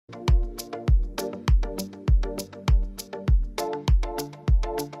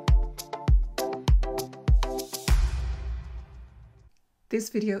This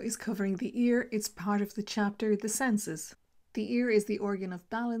video is covering the ear. It's part of the chapter, The Senses. The ear is the organ of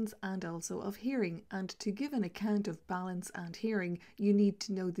balance and also of hearing, and to give an account of balance and hearing, you need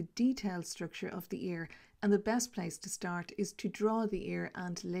to know the detailed structure of the ear, and the best place to start is to draw the ear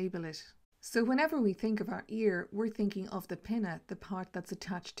and label it. So whenever we think of our ear, we're thinking of the pinna, the part that's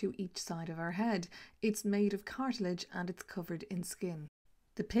attached to each side of our head. It's made of cartilage and it's covered in skin.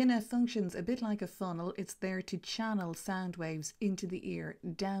 The pinna functions a bit like a funnel. It's there to channel sound waves into the ear,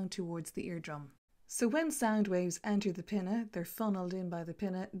 down towards the eardrum. So when sound waves enter the pinna, they're funneled in by the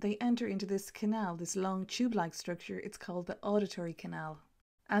pinna, they enter into this canal, this long tube-like structure. It's called the auditory canal.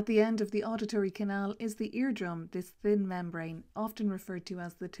 At the end of the auditory canal is the eardrum, this thin membrane, often referred to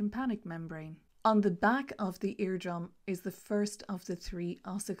as the tympanic membrane. On the back of the eardrum is the first of the three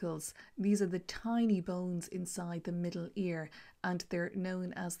ossicles. These are the tiny bones inside the middle ear, and they're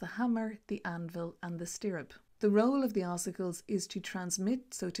known as the hammer, the anvil, and the stirrup. The role of the ossicles is to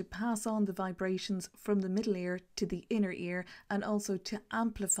transmit, so to pass on the vibrations from the middle ear to the inner ear, and also to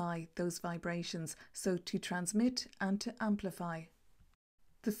amplify those vibrations, so to transmit and to amplify.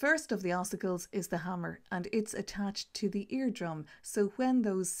 The first of the ossicles is the hammer, and it's attached to the eardrum, so when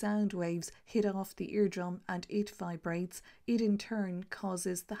those sound waves hit off the eardrum and it vibrates, it in turn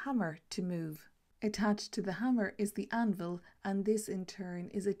causes the hammer to move. Attached to the hammer is the anvil, and this in turn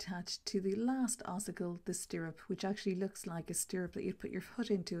is attached to the last ossicle, the stirrup, which actually looks like a stirrup that you'd put your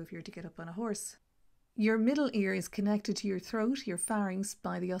foot into if you were to get up on a horse. Your middle ear is connected to your throat, your pharynx,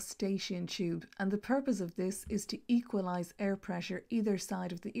 by the eustachian tube, and the purpose of this is to equalize air pressure either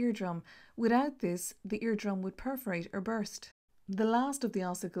side of the eardrum. Without this, the eardrum would perforate or burst. The last of the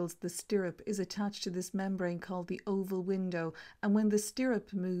ossicles, the stirrup, is attached to this membrane called the oval window, and when the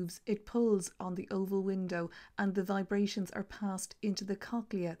stirrup moves, it pulls on the oval window and the vibrations are passed into the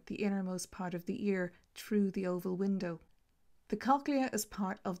cochlea, the innermost part of the ear, through the oval window. The cochlea is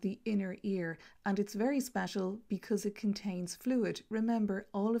part of the inner ear, and it's very special because it contains fluid. Remember,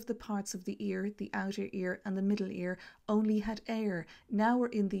 all of the parts of the ear, the outer ear and the middle ear, only had air. Now we're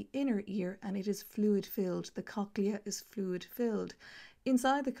in the inner ear and it is fluid filled. The cochlea is fluid filled.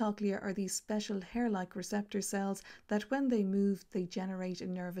 Inside the cochlea are these special hair-like receptor cells that when they move, they generate a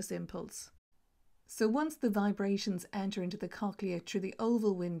nervous impulse. So once the vibrations enter into the cochlea through the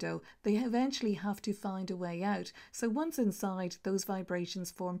oval window, they eventually have to find a way out. So once inside, those vibrations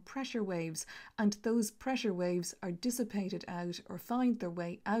form pressure waves, and those pressure waves are dissipated out or find their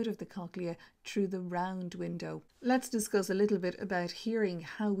way out of the cochlea through the round window. Let's discuss a little bit about hearing,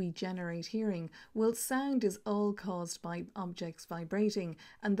 how we generate hearing. Well, sound is all caused by objects vibrating,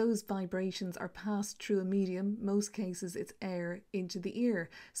 and those vibrations are passed through a medium, most cases it's air, into the ear.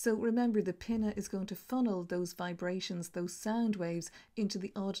 So remember, the pinna is going to funnel those vibrations, those sound waves, into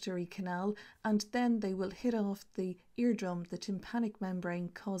the auditory canal, and then they will hit off the eardrum, the tympanic membrane,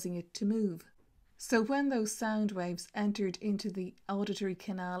 causing it to move. So when those sound waves entered into the auditory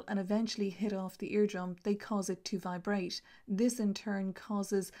canal and eventually hit off the eardrum, they cause it to vibrate. This in turn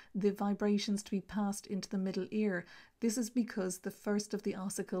causes the vibrations to be passed into the middle ear. This is because the first of the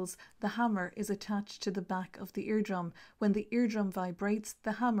ossicles, the hammer, is attached to the back of the eardrum. When the eardrum vibrates,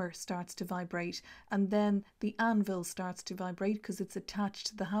 the hammer starts to vibrate, and then the anvil starts to vibrate because it's attached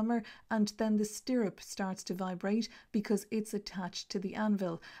to the hammer, and then the stirrup starts to vibrate because it's attached to the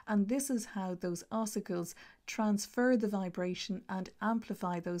anvil. And this is how those ossicles transfer the vibration and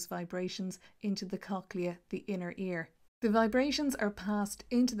amplify those vibrations into the cochlea, the inner ear. The vibrations are passed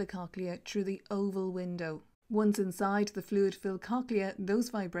into the cochlea through the oval window. Once inside the fluid-filled cochlea, those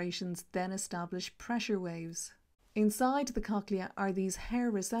vibrations then establish pressure waves. Inside the cochlea are these hair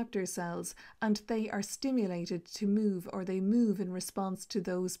receptor cells, and they are stimulated to move, or they move in response to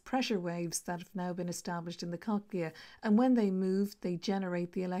those pressure waves that have now been established in the cochlea. And when they move, they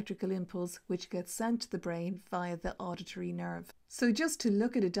generate the electrical impulse, which gets sent to the brain via the auditory nerve. So just to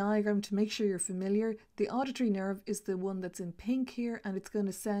look at a diagram to make sure you're familiar, the auditory nerve is the one that's in pink here, and it's going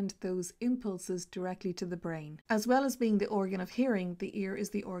to send those impulses directly to the brain. As well as being the organ of hearing, the ear is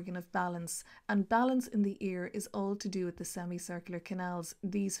the organ of balance, and balance in the ear is all to do with the semicircular canals,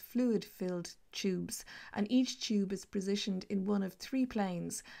 these fluid-filled tubes, and each tube is positioned in one of three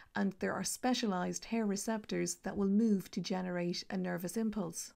planes, and there are specialized hair receptors that will move to generate a nervous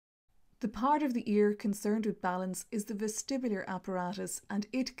impulse. The part of the ear concerned with balance is the vestibular apparatus, and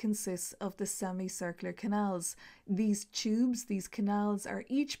it consists of the semicircular canals. These tubes, these canals, are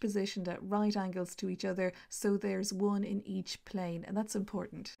each positioned at right angles to each other, so there's one in each plane, and that's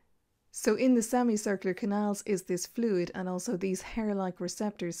important. So in the semicircular canals is this fluid and also these hair-like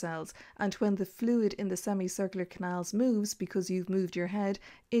receptor cells, and when the fluid in the semicircular canals moves because you've moved your head,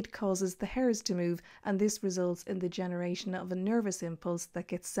 it causes the hairs to move, and this results in the generation of a nervous impulse that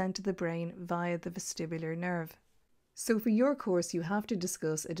gets sent to the brain via the vestibular nerve. So for your course you have to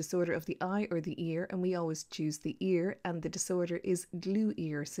discuss a disorder of the eye or the ear, and we always choose the ear, and the disorder is Igloo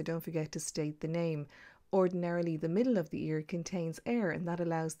Ear, so don't forget to state the name. Ordinarily, the middle of the ear contains air, and that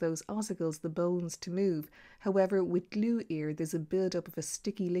allows those ossicles, the bones, to move. However, with Igloo Ear, there's a build-up of a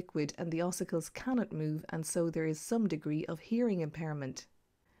sticky liquid and the ossicles cannot move, and so there is some degree of hearing impairment.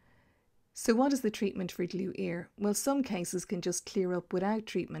 So what is the treatment for Igloo Ear? Well, some cases can just clear up without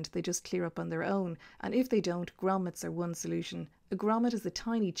treatment, they just clear up on their own, and if they don't, grommets are one solution. A grommet is a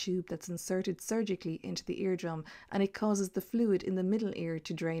tiny tube that's inserted surgically into the eardrum, and it causes the fluid in the middle ear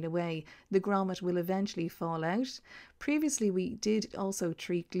to drain away. The grommet will eventually fall out. Previously we did also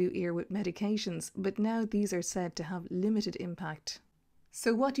treat Igloo Ear with medications, but now these are said to have limited impact.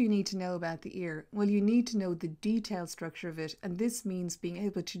 So what do you need to know about the ear? Well, you need to know the detailed structure of it, and this means being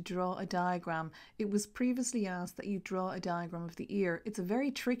able to draw a diagram. It was previously asked that you draw a diagram of the ear. It's a very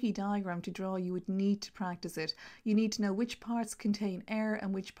tricky diagram to draw. You would need to practice it. You need to know which parts contain air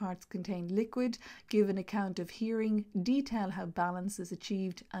and which parts contain liquid, give an account of hearing, detail how balance is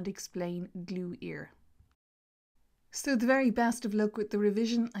achieved, and explain Igloo Ear. So the very best of luck with the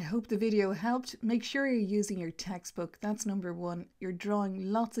revision. I hope the video helped. Make sure you're using your textbook, that's number one. You're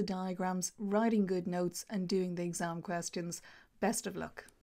drawing lots of diagrams, writing good notes, and doing the exam questions. Best of luck.